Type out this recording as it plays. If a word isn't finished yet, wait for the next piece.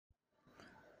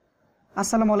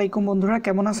আসসালামু আলাইকুম বন্ধুরা,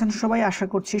 কেমন আছেন সবাই? আশা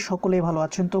করছি সকলেই ভালো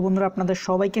আছেন। তো বন্ধুরা, আপনাদের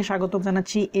সবাইকে স্বাগতম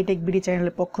জানাচ্ছি এটেক বিডি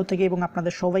চ্যানেলের পক্ষ থেকে এবং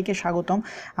আপনাদের সবাইকে স্বাগতম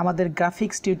আমাদের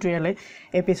গ্রাফিক্স টিউটোরিয়ালে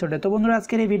এপিসোডে। তো বন্ধুরা,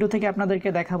 আজকের এই ভিডিও থেকে আপনাদেরকে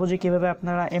দেখাবো যে কীভাবে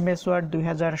আপনারা এমএস ওয়ার্ড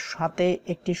 2007-এ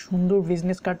একটি সুন্দর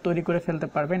বিজনেস কার্ড তৈরি করে ফেলতে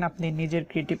পারবেন আপনি নিজের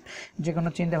ক্রিয়েটিভ যে কোনো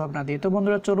চিন্তাভাবনা দিয়ে। তো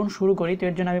বন্ধুরা, চলুন শুরু করি। তো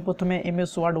এর জন্য আমি প্রথমে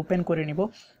এমএস ওয়ার্ড ওপেন করে নিব।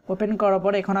 ওপেন করার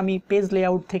পর এখন আমি পেজ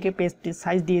লেআউট থেকে পেজটির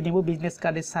সাইজ দিয়ে দিব, বিজনেস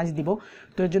কার্ডের সাইজ দিব।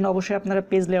 তো এর জন্য অবশ্যই আপনারা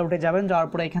পেজ লেআউটে যাবেন, যাওয়ার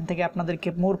পরে এখান থেকে আপনাদেরকে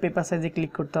মোর পেপার সাইজে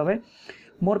ক্লিক করতে হবে।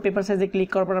 মোর পেপার সাইজে ক্লিক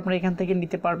করার পর আপনারা এখান থেকে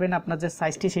নিতে পারবেন আপনার যে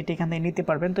সাইজটি সেটি এখান থেকে নিতে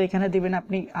পারবেন। তো এখানে দিবেন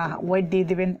আপনি ওয়েট দিয়ে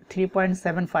দিবেন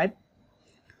 3.75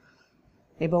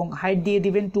 এবং হাইট দিয়ে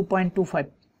দিবেন 2.25।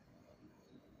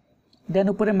 দেন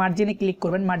উপরে মার্জিনে ক্লিক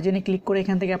করবেন। মার্জিনে ক্লিক করে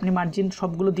এখান থেকে আপনি মার্জিন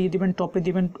সবগুলো দিয়ে দিবেন। টপে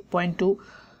দিবেন 0.2,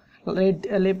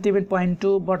 লেফট দিবেন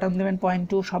 0.2, বটম দিবেন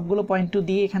 0.2, সবগুলো 0.2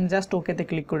 দিয়ে এখানে জাস্ট ওকেতে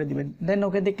ক্লিক করে দিবেন। দেন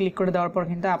ওকেতে ক্লিক করে দেওয়ার পর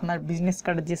কিন্তু আপনার বিজনেস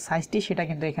কার্ডের যে সাইজটি সেটা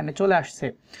কিন্তু এখানে চলে আসছে।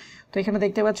 তো এখানে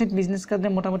দেখতে পাচ্ছেন বিজনেস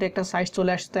কার্ডের মোটামুটি একটা সাইজ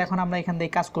চলে আসছে। তো এখন আমরা এখান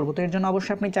থেকে কাজ করব। তো এর জন্য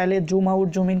অবশ্যই আপনি চাইলে জুম আউট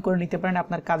জুম ইন করে নিতে পারেন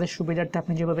আপনার কাজের সুবিধার্থে,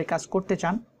 আপনি যেভাবে কাজ করতে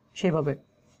চান সেভাবে।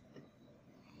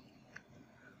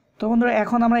 তো বন্ধুরা,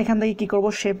 এখন আমরা এখান থেকে কি করব,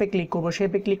 শেপে ক্লিক করব।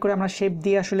 শেপে ক্লিক করে আমরা শেপ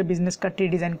দিয়ে আসলে বিজনেস কার্ডটি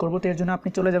ডিজাইন করব। তো এর জন্য আপনি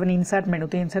চলে যাবেন ইনসার্ট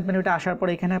মেনুতে। ইনসার্ট মেনুতে আসার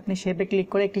পরে এখানে আপনি শেপে ক্লিক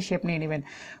করে একটি শেপ নিয়ে নেবেন।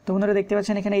 তো বন্ধুরা, দেখতে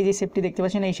পাচ্ছেন এখানে এই যে শেপটি দেখতে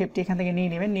পাচ্ছেন, এই শেপটি এখান থেকে নিয়ে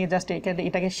নেবেন। নিয়ে জাস্ট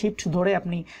এটাকে শিফট ধরে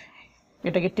আপনি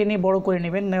এটাকে টেনে বড় করে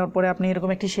নেবেন। নেওয়ার পরে আপনি এরকম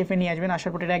একটি শেপে নিয়ে আসবেন।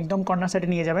 আসার পরে এটা একদম কর্নার সাইডে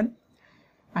নিয়ে যাবেন।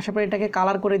 আসার পরে এটাকে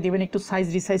কালার করে দিবেন, একটু সাইজ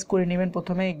রিসাইজ করে নেবেন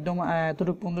প্রথমে, একদম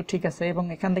এতটুকু বন্ধু ঠিক আছে। এবং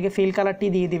এখান থেকে ফিল কালারটি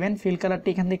দিয়ে দিবেন। ফিল কালারটি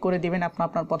এখান থেকে করে দিবেন,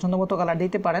 আপনার পছন্দ মতো কালার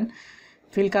দিতে পারেন।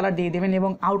 ফিল কালার দিয়ে দেবেন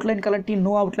এবং আউটলাইন কালারটি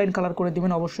নো আউটলাইন কালার করে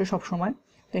দিবেন অবশ্যই সব সময়।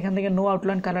 তো এখান থেকে নো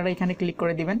আউটলাইন কালার এখানে ক্লিক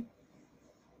করে দিবেন।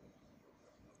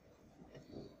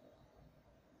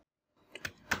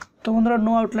 তো বন্ধুরা,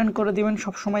 নো আউটলাইন করে দিবেন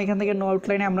সব সময়। এখান থেকে নো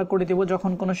আউটলাইনে আমরা করে দেবো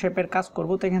যখন কোনো শেপের কাজ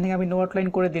করব। তো এখান থেকে আমি নো আউটলাইন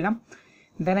করে দিলাম।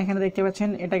 দেন এখানে দেখতে পাচ্ছেন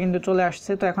এটা কিন্তু চলে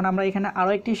আসছে। তো এখন আমরা এখানে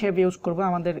আরও একটি শেপ ইউজ করব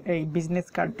আমাদের এই বিজনেস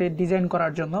কার্ডে ডিজাইন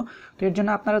করার জন্য। তো এর জন্য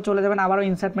আপনারা চলে যাবেন আবারও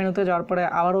ইনসার্ট মেনুতে, যাওয়ার পরে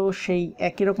আবারও সেই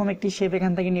একই রকম একটি শেপ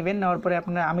এখান থেকে নেবেন। নেওয়ার পরে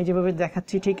আপনারা আমি যেভাবে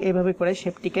দেখাচ্ছি ঠিক এইভাবে করে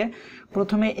শেপটিকে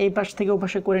প্রথমে এই পাশ থেকে ও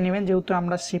পাশে করে নেবেন। যেহেতু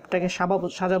আমরা শেপটাকে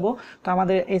সাজাবো, তো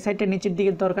আমাদের এই সাইডটা নিচের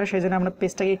দিকে দরকার, সেই জন্য আমরা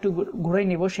পেজটাকে একটু ঘুরাই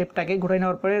নিব। শেপটাকে ঘুরাই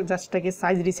নেওয়ার পরে জাস্টটাকে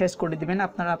সাইজ রিসাইজ করে দিবেন।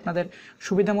 আপনারা আপনাদের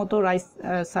সুবিধা মতো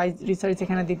সাইজ রিসাইজ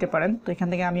এখানে দিতে পারেন। তো এখান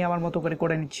থেকে আমি আমার মতো করে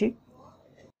নিচ্ছি।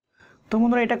 তো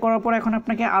বন্ধুরা, এটা করার পর এখন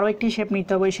আপনাকে আরও একটি শেপ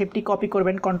নিতে হবে। এই শেপটি কপি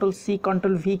করবেন, Ctrl+C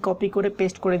Ctrl+V কপি করে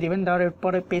পেস্ট করে দিবেন। দেওয়ার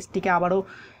পরে পেস্টটিকে আবারও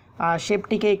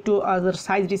শেপটিকে একটু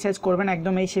সাইজ রিসাইজ করবেন,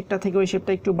 একদম এই শেপটা থেকে ওই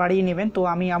শেপটা একটু বাড়িয়ে নেবেন। তো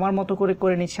আমি আমার মতো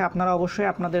করে নিচ্ছি, আপনারা অবশ্যই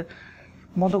আপনাদের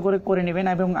মতো করে নেবেন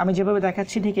এবং আমি যেভাবে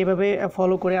দেখাচ্ছি ঠিক এভাবে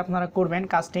ফলো করে আপনারা করবেন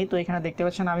কাজটি। তো এখানে দেখতে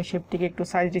পাচ্ছেন আমি শেপটিকে একটু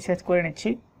সাইজ রিসাইজ করে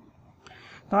নিচ্ছি।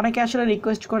 তো অনেকে আসলে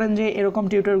রিকোয়েস্ট করেন যে এরকম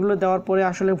টিউটোরিয়ালগুলো দেওয়ার পরে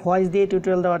আসলে ভয়েস দিয়ে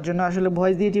টিউটোরিয়াল দেওয়ার জন্য। আসলে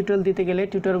ভয়েস দিয়ে টিউটোরিয়াল দিতে গেলে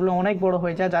টিউটোরিয়ালগুলো অনেক বড়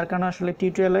হয়ে যায়, যার কারণে আসলে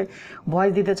টিউটোরিয়ালে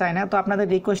ভয়েস দিতে চায় না। তো আপনাদের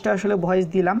রিকোয়েস্টে আসলে ভয়েস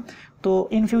দিলাম। তো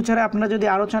ইন ফিউচারে আপনারা যদি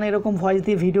আরও চান এরকম ভয়েস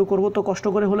দিয়ে ভিডিও করব, তো কষ্ট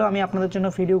করে হলেও আমি আপনাদের জন্য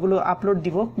ভিডিওগুলো আপলোড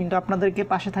দিব, কিন্তু আপনাদেরকে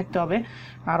পাশে থাকতে হবে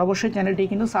আর অবশ্যই চ্যানেলটি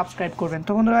কিন্তু সাবস্ক্রাইব করবেন।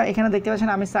 তো বন্ধুরা, এখানে দেখতে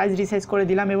পাচ্ছেন আমি সাইজ রিসাইজ করে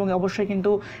দিলাম এবং অবশ্যই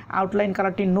কিন্তু আউটলাইন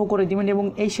কালারটি নো করে দিবেন এবং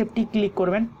এই শেপটি ক্লিক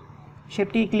করবেন।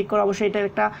 শেপটি ক্লিক করে অবশ্যই এটার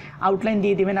একটা আউটলাইন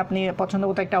দিয়ে দিবেন, আপনি পছন্দ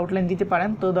মতো একটা আউটলাইন দিতে পারেন।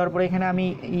 তো দেওয়ার পরে এখানে আমি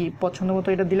পছন্দ মতো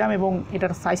এটা দিলাম এবং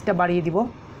এটার সাইজটা বাড়িয়ে দিব।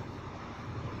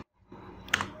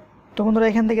 তো বন্ধুরা,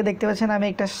 এখান থেকে দেখতে পাচ্ছেন আমি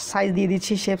একটা সাইজ দিয়ে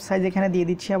দিচ্ছি, শেপ সাইজ এখানে দিয়ে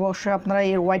দিচ্ছি। অবশ্যই আপনারা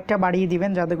এর ওয়াইডটা বাড়িয়ে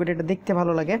দিবেন যাতে করে এটা দেখতে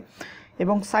ভালো লাগে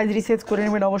এবং সাইজ রিসাইজ করে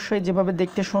নেবেন অবশ্যই, যেভাবে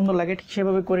দেখতে সুন্দর লাগে ঠিক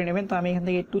সেভাবে করে নেবেন। তো আমি এখান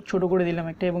থেকে একটু ছোটো করে দিলাম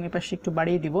একটা এবং এর পাশে একটু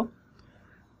বাড়িয়ে দিব,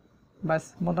 বাস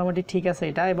মোটামুটি ঠিক আছে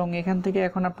এটা। এবং এখান থেকে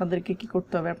এখন আপনাদেরকে কি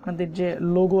করতে হবে, আপনাদের যে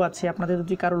লোগো আছে, আপনাদের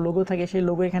যদি কারো লোগো থাকে সেই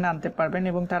লোগো এখানে আনতে পারবেন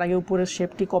এবং তার আগে উপরের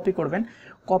শেপটি কপি করবেন।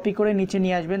 কপি করে নিচে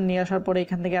নিয়ে আসবেন। নিয়ে আসার পরে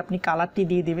এখান থেকে আপনি কালারটি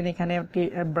দিয়ে দিবেন, এখানে একটি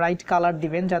ব্রাইট কালার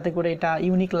দিবেন যাতে করে এটা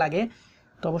ইউনিক লাগে।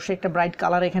 তো অবশ্যই একটা ব্রাইট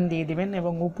কালার এখানে দিয়ে দিবেন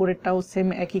এবং উপরেরটাও সেম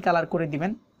একই কালার করে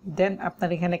দিবেন। দেন আপনার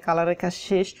এখানে কালারের কাজ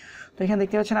শেষ। তো এখানে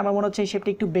দেখতে পাচ্ছেন আমার মনে হচ্ছে এই শেপটি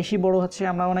একটু বেশি বড় হচ্ছে,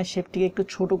 আমরা মনে হয় শেপটিকে একটু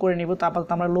ছোট করে নিব। তো আপাতত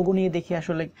আমরা লোগো নিয়ে দেখি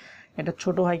আসলে এটা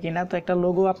ছোট হয় কিনা। তো একটা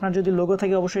লোগো, আপনার যদি লোগো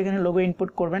থাকে অবশ্যই এখানে লোগো ইনপুট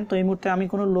করবেন। তো এই মুহূর্তে আমি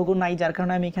কোনো লোগো নাই, যার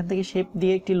কারণে আমি এখান থেকে শেপ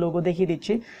দিয়ে একটি লোগো দেখিয়ে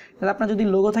দিচ্ছি। তাহলে আপনার যদি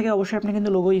লোগো থাকে অবশ্যই আপনি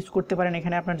কিন্তু লোগো ইউজ করতে পারেন,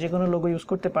 এখানে আপনার যে কোনো লোগো ইউজ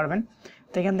করতে পারবেন।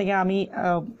 তো এখান থেকে আমি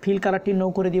ফিল কালারটি নো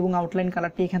করে দিব এবং আউটলাইন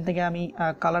কালারটি এখান থেকে আমি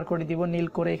কালার করে দিব নীল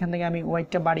করে। এখান থেকে আমি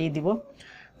হোয়াইটটা বাড়িয়ে দিব।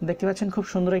 দেখতে পাচ্ছেন খুব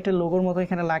সুন্দর একটা লোগোর মতো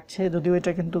এখানে লাগছে, যদিও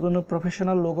এটা কিন্তু কোনো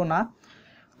প্রফেশনাল লোগো না।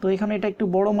 তো এখানে এটা একটু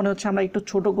বড় মনে হচ্ছে, আমরা একটু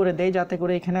ছোট করে দেই যাতে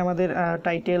করে এখানে আমাদের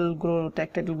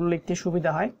টাইটেলগুলো লিখতে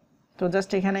সুবিধা হয়। তো তো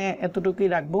জাস্ট এখানে এতটুকুই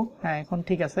রাখবো। হ্যাঁ, এখন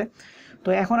ঠিক আছে। তো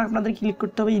এখন আপনাদের ক্লিক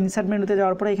করতে হবে ইনসার্ট মেনুতে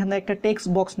যাওয়ার পরে এখানে একটা টেক্সট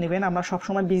বক্স নেবেন। আমরা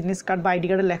সবসময় বিজনেস কার্ড বা আইডি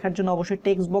কার্ডে লেখার জন্য অবশ্যই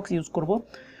টেক্সট বক্স ইউজ করব।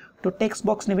 তো টেক্সট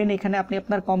বক্স নেবেন, এখানে আপনি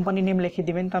আপনার কোম্পানি নেম লিখে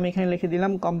দিবেন। তো আমি এখানে লিখে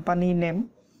দিলাম কোম্পানি নেম।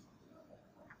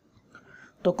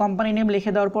 তো কোম্পানি নেম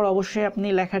লিখে দেওয়ার পর অবশ্যই আপনি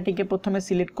লেখাটিকে প্রথমে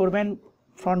সিলেক্ট করবেন,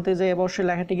 ফ্রন্টে যে অবশ্যই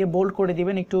লেখাটিকে বোল্ড করে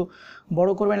দিবেন, একটু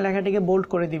বড় করবেন, লেখাটিকে বোল্ড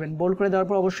করে দিবেন। বোল্ড করে দেওয়ার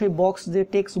পর অবশ্যই বক্স যে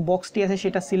টেক্সট বক্সটি আছে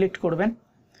সেটা সিলেক্ট করবেন,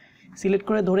 সিলেক্ট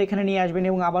করে ধরে এখানে নিয়ে আসবেন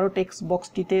এবং আবারও টেক্সট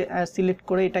বক্সটিতে সিলেক্ট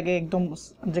করে এটাকে একদম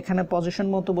যেখানে পজিশন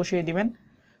মতো বসিয়ে দিবেন।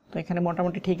 তো এখানে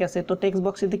মোটামুটি ঠিক আছে। তো টেক্সট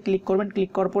বক্সটিতে ক্লিক করবেন,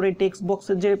 ক্লিক করার পরে টেক্সট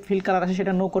বক্সের যে ফিল কালার আছে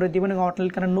সেটা নো করে দিবেন এবং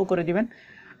আউটলাইন কালার নো করে দিবেন।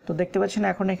 তো দেখতে পাচ্ছেন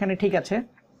এখন এখানে ঠিক আছে।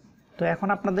 তো এখন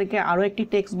আপনাদেরকে আরও একটি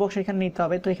টেক্সট বক্স এখানে নিতে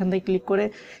হবে। তো এখান থেকে ক্লিক করে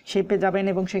শেপে যাবেন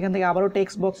এবং সেখান থেকে আবারও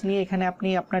টেক্সট বক্স নিয়ে এখানে আপনি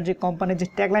আপনার যে কোম্পানির যে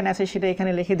ট্যাগলাইন আছে সেটা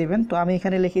এখানে লিখে দেবেন। তো আমি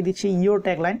এখানে লিখে দিচ্ছি ইয়োর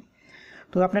ট্যাগলাইন।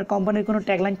 তো আপনার কোম্পানির কোনো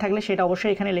ট্যাগলাইন থাকলে সেটা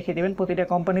অবশ্যই এখানে লিখে দেবেন। প্রতিটা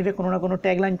কোম্পানির কোনো না কোনো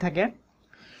ট্যাগলাইন থাকে,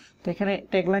 তো এখানে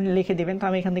ট্যাগলাইন লিখে দেবেন। তো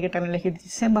আমি এখান থেকে ট্যাগলাইন লিখে দিচ্ছি।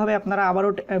 সেমভাবে আপনারা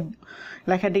আবারও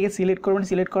লেখাটিকে সিলেক্ট করবেন,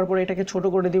 সিলেক্ট করার পরে এটাকে ছোটো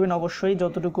করে দিবেন অবশ্যই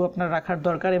যতটুকু আপনার রাখার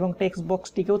দরকার, এবং টেক্সট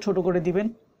বক্সটিকেও ছোটো করে দিবেন।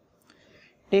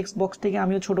 টেক্সট বক্সটিকে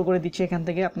আমিও ছোটো করে দিচ্ছি, এখান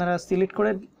থেকে আপনারা সিলেক্ট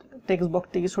করে টেক্সট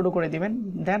বক্সটিকে ছোটো করে দিবেন।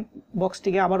 দেন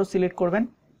বক্সটিকে আবারও সিলেক্ট করবেন,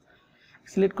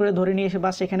 সিলেক্ট করে ধরে নিয়ে এসে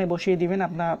বাস এখানে বসিয়ে দিবেন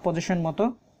আপনার পজিশন মতো,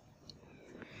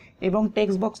 এবং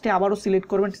টেক্সট বক্সটি আবারও সিলেক্ট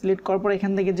করবেন। সিলেক্ট করার পর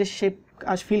এখান থেকে যে শেপ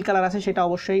ফিল কালার আছে সেটা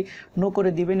অবশ্যই নো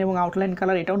করে দিবেন এবং আউটলাইন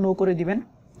কালার এটাও নো করে দিবেন।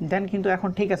 দেন কিন্তু এখন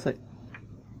ঠিক আছে।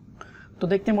 তো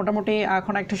দেখতে মোটামুটি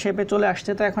এখন একটা শেপে চলে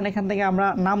আসছে। তো এখন এখান থেকে আমরা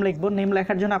নাম লিখবো। নেম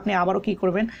লেখার জন্য আপনি আবারও কী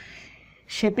করবেন,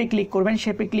 শেপে ক্লিক করবেন।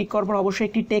 শেপে ক্লিক করার পর অবশ্যই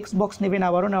একটি টেক্সট বক্স নেবেন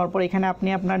আবারও, নেওয়ার পর এখানে আপনি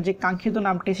আপনার যে কাঙ্ক্ষিত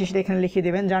নামটি সেটা এখানে লিখে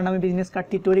দেবেন, যার নামে বিজনেস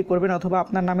কার্ডটি তৈরি করবেন, অথবা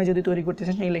আপনার নামে যদি তৈরি করতে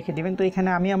চান সেই লিখে দেবেন। তো এখানে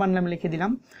আমি আমার নাম লিখে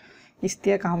দিলাম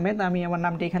ইশতিয়াক আহমেদ, আমি আমার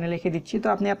নামটি এখানে লিখে দিচ্ছি। তো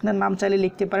আপনি আপনার নাম চাইলে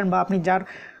লিখতে পারেন, বা আপনি যার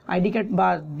আইডি কার্ড বা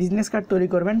বিজনেস কার্ড তৈরি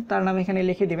করবেন তার নাম এখানে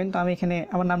লিখে দেবেন। তো আমি এখানে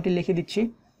আমার নামটি লিখে দিচ্ছি।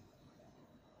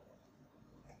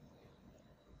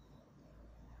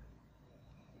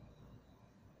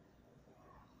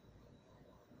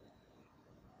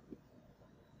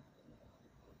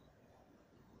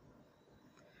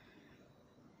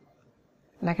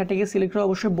 লেখাটিকে সিলেক্ট করে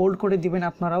অবশ্যই বোল্ড করে দিবেন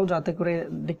আপনারাও, যাতে করে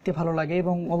দেখতে ভালো লাগে,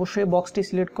 এবং অবশ্যই বক্সটি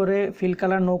সিলেক্ট করে ফিল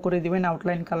কালার নো করে দিবেন,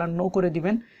 আউটলাইন কালার নো করে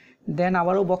দিবেন। দেন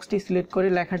আবারও বক্সটি সিলেক্ট করে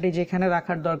লেখাটি যেখানে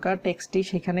রাখার দরকার টেক্সটটি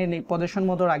সেখানে পজিশন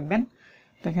মতো রাখবেন।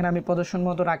 তো এখানে আমি প্রদর্শন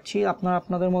মতো রাখছি, আপনারা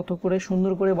আপনাদের মতো করে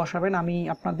সুন্দর করে বসাবেন। আমি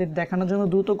আপনাদের দেখানোর জন্য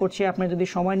দ্রুত করছি, আপনি যদি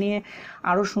সময় নিয়ে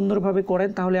আরও সুন্দরভাবে করেন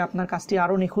তাহলে আপনার কাজটি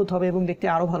আরও নিখুঁত হবে এবং দেখতে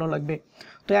আরও ভালো লাগবে।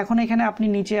 তো এখন এখানে আপনি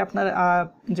নিচে আপনার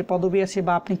যে পদবি আছে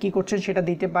বা আপনি কি করছেন সেটা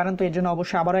দিতে পারেন। তো এর জন্য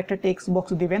অবশ্যই আবারও একটা টেক্সট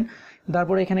বক্স দিবেন,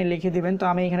 তারপরে এখানে লিখে দিবেন। তো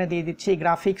আমি এখানে দিয়ে দিচ্ছি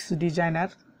গ্রাফিক্স ডিজাইনার।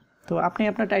 তো আপনি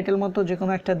আপনার টাইটেল মতো যে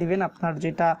কোনো একটা দিবেন, আপনার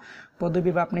যেটা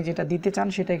পদবি বা আপনি যেটা দিতে চান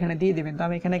সেটা এখানে দিয়ে দিবেন। তো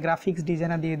আমি এখানে গ্রাফিক্স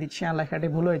ডিজাইনার দিয়ে দিচ্ছি, আর লেখাটি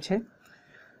ভুল হয়েছে।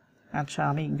 আচ্ছা,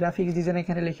 আমি গ্রাফিক্স ডিজাইন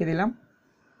এখানে লিখে দিলাম।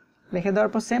 লিখে দেওয়ার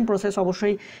পর সেম প্রসেস,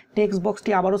 অবশ্যই টেক্সট বক্সটি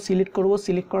আবারও সিলেক্ট করব।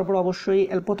 সিলেক্ট করার পর অবশ্যই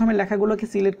প্রথমে লেখাগুলোকে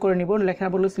সিলেক্ট করে নিব।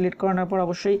 লেখাগুলো সিলেক্ট করানোর পর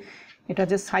অবশ্যই এটা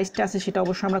যে সাইজটা আছে সেটা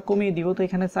অবশ্যই আমরা কমিয়ে দিব। তো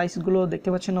এখানে সাইজগুলো দেখতে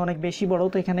পাচ্ছেন অনেক বেশি বড়।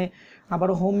 তো এখানে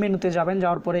আবারও হোম মেনুতে যাবেন,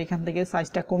 যাওয়ার পরে এখান থেকে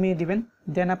সাইজটা কমিয়ে দিবেন।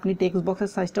 দেন আপনি টেক্সট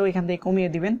বক্সের সাইজটাও এখান থেকে কমিয়ে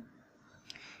দিবেন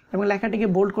এবং লেখাটিকে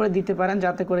বোল্ড করে দিতে পারেন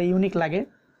যাতে করে ইউনিক লাগে।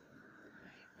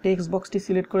 টেক্সট বক্সটি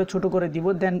সিলেক্ট করে ছোট করে দিব।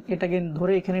 দেন এটাকে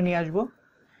ধরে এখানে নিয়ে আসব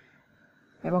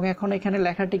এবং এখন এখানে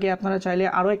লেখাটিকে আপনারা চাইলে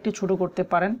আরও একটু ছোট করতে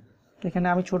পারেন। তো এখানে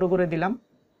আমি ছোট করে দিলাম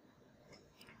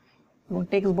এবং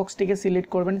টেক্সট বক্সটিকে সিলেক্ট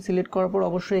করবেন। সিলেক্ট করার পর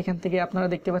অবশ্যই এখান থেকে আপনারা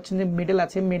দেখতে পাচ্ছেন যে মিডল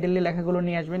আছে, মিডলে লেখাগুলো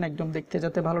নিয়ে আসবেন একদম দেখতে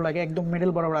যাতে ভালো লাগে, একদম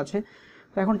মিডল বরাবর আছে।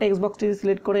 তো এখন টেক্সট বক্সটি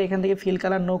সিলেক্ট করে এখান থেকে ফিল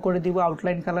কালার নো করে দিব,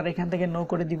 আউটলাইন কালার এখান থেকে নো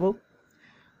করে দিব।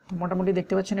 তো মোটামুটি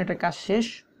দেখতে পাচ্ছেন এটা কাজ শেষ।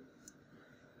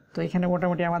 তো এখানে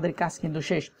মোটামুটি আমাদের কাজ কিন্তু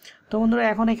শেষ। তো বন্ধুরা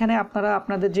এখন এখানে আপনারা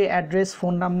আপনাদের যে অ্যাড্রেস,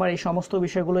 ফোন নাম্বার এই সমস্ত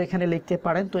বিষয়গুলো এখানে লিখতে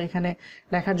পারেন। তো এখানে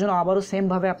লেখার জন্য আবারও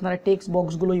সেমভাবে আপনারা টেক্সট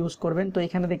বক্সগুলো ইউজ করবেন। তো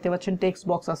এখানে দেখতে পাচ্ছেন টেক্সট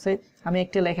বক্স আছে, আমি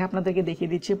একটা লেখা আপনাদেরকে দেখিয়ে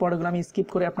দিচ্ছি, পরেগুলো আমি স্কিপ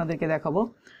করে আপনাদেরকে দেখাবো।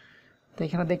 তো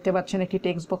এখানে দেখতে পাচ্ছেন একটি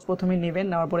টেক্সট বক্স প্রথমে নেবেন,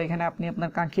 নেওয়ার পর এখানে আপনি আপনার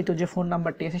কাঙ্ক্ষিত যে ফোন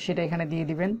নাম্বারটি আছে সেটা এখানে দিয়ে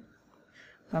দিবেন।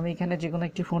 তো আমি এখানে যে কোনো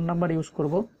একটি ফোন নাম্বার ইউজ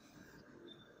করব।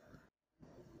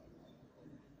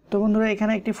 তো বন্ধুরা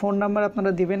এখানে একটি ফোন নাম্বার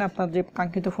আপনারা দিবেন, আপনার যে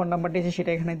কাঙ্ক্ষিত ফোন নাম্বারটি আছে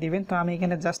সেটা এখানে দিবেন। তো আমি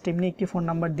এখানে জাস্ট এমনি একটি ফোন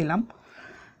নাম্বার দিলাম,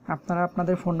 আপনারা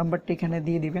আপনাদের ফোন নাম্বারটি এখানে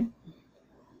দিয়ে দিবেন।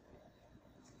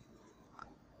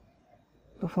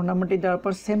 তো ফোন নাম্বারটি দেওয়ার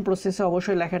পর সেম প্রসেসে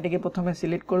অবশ্যই লেখাটিকে প্রথমে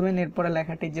সিলেক্ট করবেন, এরপরে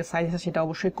লেখাটির যে সাইজ আছে সেটা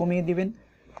অবশ্যই কমিয়ে দিবেন।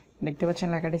 দেখতে পাচ্ছেন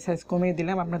লেখাটির সাইজ কমিয়ে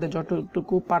দিলাম, আপনাদের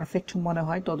যতটুকু পারফেক্ট মনে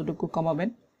হয় ততটুকু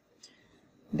কমাবেন।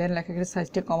 দেন লেখাটির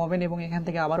সাইজটা কমাবেন এবং এখান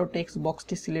থেকে আবারও টেক্সট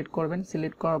বক্সটি সিলেক্ট করবেন।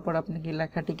 সিলেক্ট করার পর আপনি কি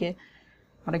লেখাটিকে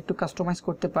আর একটু কাস্টমাইজ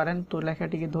করতে পারেন। তো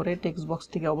লেখাটিকে ধরে টেক্সট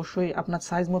বক্সটিকে অবশ্যই আপনার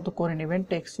সাইজ মতো করে নেবেন,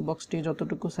 টেক্সট বক্সটি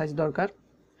যতটুকু সাইজ দরকার।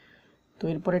 তো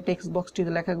এরপরে টেক্সট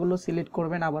বক্সটিতে লেখাগুলো সিলেক্ট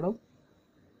করবেন আবারও।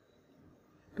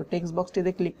 তো টেক্সট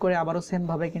বক্সটিতে ক্লিক করে আবারও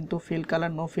সেমভাবে কিন্তু fill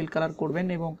colour no fill colour করবেন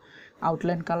এবং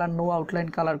outline colour no outline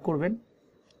colour করবেন।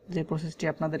 যে প্রসেসটি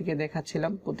আপনাদেরকে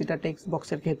দেখাচ্ছিলাম প্রতিটা টেক্সট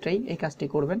বক্সের ক্ষেত্রেই এই কাজটি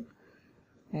করবেন।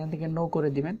 এখান থেকে নো করে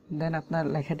দিবেন, দেন আপনার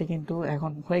লেখাটি কিন্তু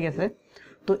এখন হয়ে গেছে।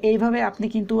 তো এইভাবে আপনি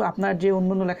কিন্তু আপনার যে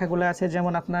অন্যান্য লেখাগুলো আছে,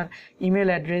 যেমন আপনার ইমেল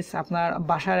অ্যাড্রেস, আপনার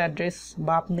বাসার অ্যাড্রেস,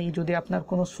 বা আপনি যদি আপনার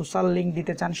কোনো সোশ্যাল লিঙ্ক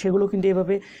দিতে চান সেগুলো কিন্তু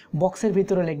এভাবে বক্সের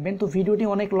ভিতরে লিখবেন। তো ভিডিওটি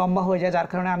অনেক লম্বা হয়ে যায়, যার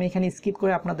কারণে আমি এখানে স্কিপ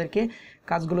করে আপনাদেরকে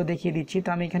কাজগুলো দেখিয়ে দিচ্ছি। তো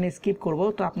আমি এখানে স্কিপ করব।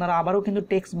 তো আপনারা আবারও কিন্তু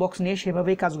টেক্সট বক্স নিয়ে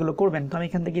সেভাবেই কাজগুলো করবেন। তো আমি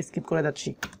এখান থেকে স্কিপ করে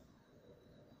যাচ্ছি।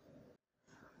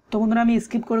 তো বন্ধুরা আমি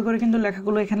স্কিপ করে করে কিন্তু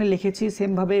লেখাগুলো এখানে লিখেছি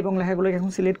সেমভাবে, এবং লেখাগুলো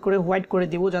এখন সিলেক্ট করে হোয়াইট করে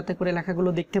দিব যাতে করে লেখাগুলো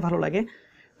দেখতে ভালো লাগে।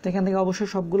 তো এখান থেকে অবশ্যই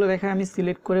সবগুলো লেখা আমি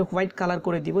সিলেক্ট করে হোয়াইট কালার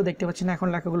করে দিব। দেখতে পাচ্ছেন এখন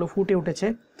লেখাগুলো ফুটে উঠেছে।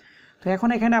 তো এখন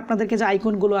এখানে আপনাদেরকে যে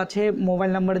আইকনগুলো আছে,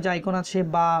 মোবাইল নাম্বারের যে আইকন আছে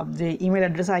বা যে ইমেল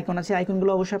অ্যাড্রেসের আইকন আছে,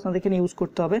 আইকনগুলো অবশ্যই আপনাদেরকে ইউজ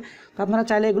করতে হবে। তো আপনারা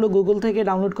চাইলে এগুলো গুগল থেকে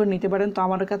ডাউনলোড করে নিতে পারেন। তো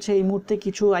আমার কাছে এই মুহূর্তে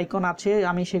কিছু আইকন আছে,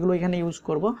 আমি সেগুলো এখানে ইউজ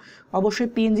করব। অবশ্যই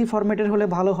পিএনজি ফরম্যাটের হলে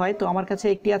ভালো হয়। তো আমার কাছে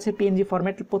একটি আছে পিএনজি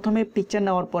ফরম্যাট। প্রথমে পিকচার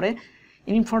নেওয়ার পরে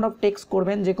ইন ফ্রন্ট অফ টেক্সট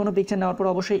করবেন, যে কোনো পিকচার নেওয়ার পর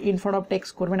অবশ্যই ইন ফ্রন্ট অফ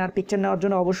টেক্সট করবেন। আর পিকচার নেওয়ার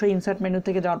জন্য অবশ্যই ইনসার্ট মেনু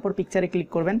থেকে যাওয়ার পর পিকচারে ক্লিক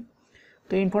করবেন।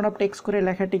 তো ইন ফ্রন্ট অফ টেক্সট করে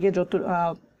লেখাটিকে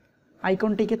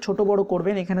আইকনটিকে ছোট বড়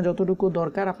করবেন, এখানে যতটুকু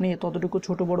দরকার আপনি ততটুকু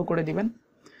ছোট বড় করে দিবেন।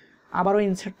 আবারও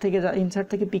ইনসার্ট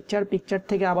থেকে পিকচার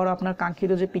থেকে আবারও আপনার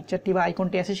কাঙ্ক্ষিত যে পিকচারটি বা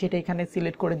আইকনটি আছে সেটা এখানে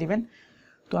সিলেক্ট করে দিবেন।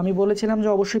 তো আমি বলেছিলাম যে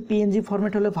অবশ্যই পিএনজি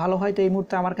ফরম্যাট হলে ভালো হয়। তো এই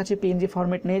মুহূর্তে আমার কাছে পিএনজি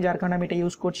ফরম্যাট নেই, যার কারণে আমি এটা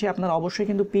ইউজ করছি। আপনারা অবশ্যই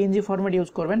কিন্তু পিএনজি ফরম্যাট ইউজ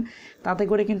করবেন, তাতে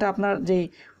করে কিন্তু আপনার যে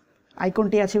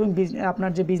আইকনটি আছে এবং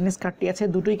আপনার যে বিজনেস কার্ডটি আছে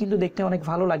দুটোই কিন্তু দেখতে অনেক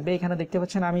ভালো লাগবে। এখানে দেখতে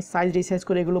পাচ্ছেন আমি সাইজ রিসাইজ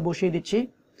করে এগুলো বসিয়ে দিচ্ছি।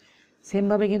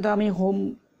 সেমভাবে কিন্তু আমি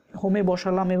হোমে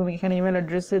বসালাম এবং এখানে ইমেল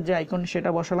অ্যাড্রেসের যে আইকন সেটা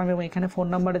বসালাম, এবং এখানে ফোন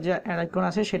নাম্বারের যে আইকন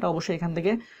আছে সেটা অবশ্যই এখান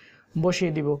থেকে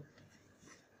বসিয়ে দিব।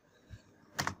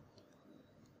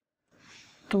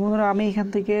 তো বন্ধুরা আমি এখান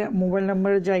থেকে মোবাইল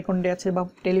নাম্বারের যে আইকনটি আছে বা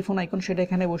টেলিফোন আইকন সেটা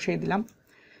এখানে বসিয়ে দিলাম।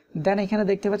 দেন এখানে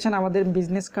দেখতে পাচ্ছেন আমাদের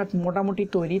বিজনেস কার্ড মোটামুটি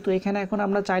তৈরি। তো এখানে এখন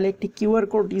আমরা চাইলে একটি কিউআর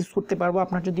কোড ইউজ করতে পারবো।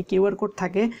 আপনার যদি কিউআর কোড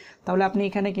থাকে তাহলে আপনি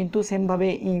এখানে কিন্তু সেমভাবে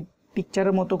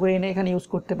পিকচারের মতো করে এনে এখানে ইউজ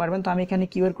করতে পারবেন। তো আমি এখানে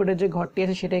কিউআর কোডের যে ঘরটি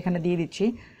আছে সেটা এখানে দিয়ে দিচ্ছি।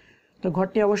 তো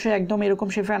ঘরটি অবশ্যই একদম এরকম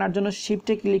শেপে আনার জন্য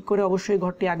শিফটে ক্লিক করে অবশ্যই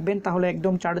ঘরটি আঁকবেন, তাহলে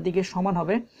একদম চারদিকে সমান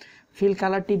হবে। ফিল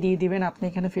কালারটি দিয়ে দিবেন, আপনি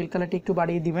এখানে ফিল কালারটি একটু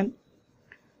বাড়িয়ে দিবেন।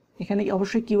 এখানে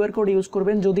অবশ্যই কিউআর কোড ইউজ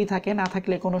করবেন, যদি থাকে, না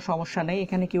থাকলে কোনো সমস্যা নেই।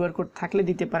 এখানে কিউআর কোড থাকলে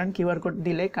দিতে পারেন, কিউআর কোড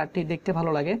দিলে কার্ডটি দেখতে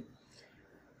ভালো লাগে।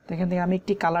 তো এখান থেকে আমি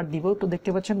একটি কালার দিব। তো দেখতে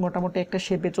পাচ্ছেন মোটামুটি একটা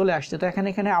শেপে চলে আসছে। তো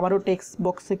এখানে আবারও টেক্সট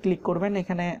বক্সে ক্লিক করবেন।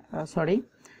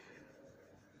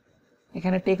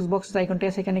 এখানে টেক্সট বক্স আইকনটি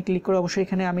আছে, এখানে ক্লিক করে অবশ্যই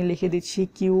এখানে আমি লিখে দিচ্ছি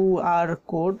কিউআর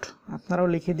কোড। আপনারাও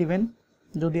লিখে দিবেন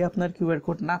যদি আপনার কিউআর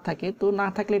কোড না থাকে। তো না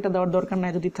থাকলে এটা দেওয়ার দরকার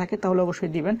নাই, যদি থাকে তাহলে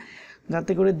অবশ্যই দিবেন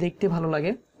যাতে করে দেখতে ভালো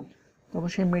লাগে।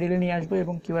 অবশ্যই মিডিলে নিয়ে আসবো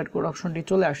এবং কিউআর কোড অপশনটি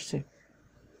চলে আসছে,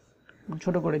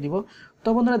 ছোট করে দিব। তো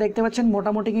বন্ধুরা দেখতে পাচ্ছেন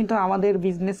মোটামুটি কিন্তু আমাদের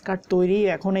বিজনেস কার্ড তৈরি।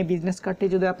 এখন এই বিজনেস কার্ডটি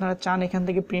যদি আপনারা চান এখান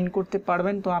থেকে প্রিন্ট করতে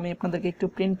পারবেন। তো আমি আপনাদেরকে একটু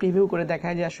প্রিন্ট প্রিভিউ করে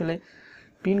দেখাই যে আসলে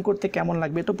প্রিন্ট করতে কেমন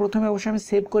লাগবে। তো প্রথমে অবশ্যই আমি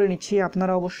সেভ করে নিচ্ছি।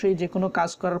 আপনারা অবশ্যই যে কোনো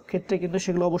কাজ করার ক্ষেত্রে কিন্তু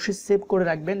সেগুলো অবশ্যই সেভ করে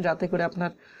রাখবেন, যাতে করে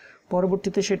আপনার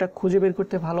পরবর্তীতে সেটা খুঁজে বের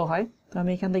করতে ভালো হয়। তো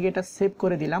আমি এখান থেকে এটা সেভ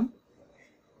করে দিলাম।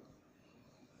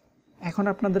 এখন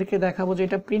আপনাদেরকে দেখাবো যে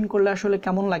এটা প্রিন্ট করলে আসলে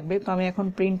কেমন লাগবে। তো আমি এখন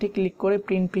প্রিন্টে ক্লিক করে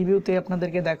প্রিন্ট প্রিভিউতে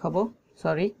আপনাদেরকে দেখাবো।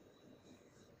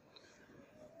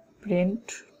 Print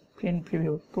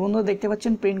preview. তো বন্ধুরা দেখতে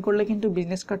পাচ্ছেন প্রিন্ট করলে কিন্তু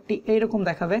বিজনেস কার্ডটি এইরকম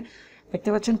দেখাবে। দেখতে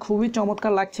পাচ্ছেন খুবই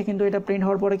চমৎকার লাগছে, কিন্তু এটা প্রিন্ট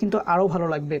হওয়ার পরে কিন্তু আরও ভালো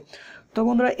লাগবে। তো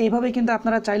বন্ধুরা এইভাবে কিন্তু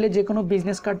আপনারা চাইলে যে কোনো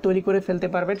বিজনেস কার্ড তৈরি করে ফেলতে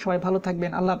পারবেন। সবাই ভালো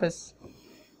থাকবেন, আল্লাহ হাফেজ।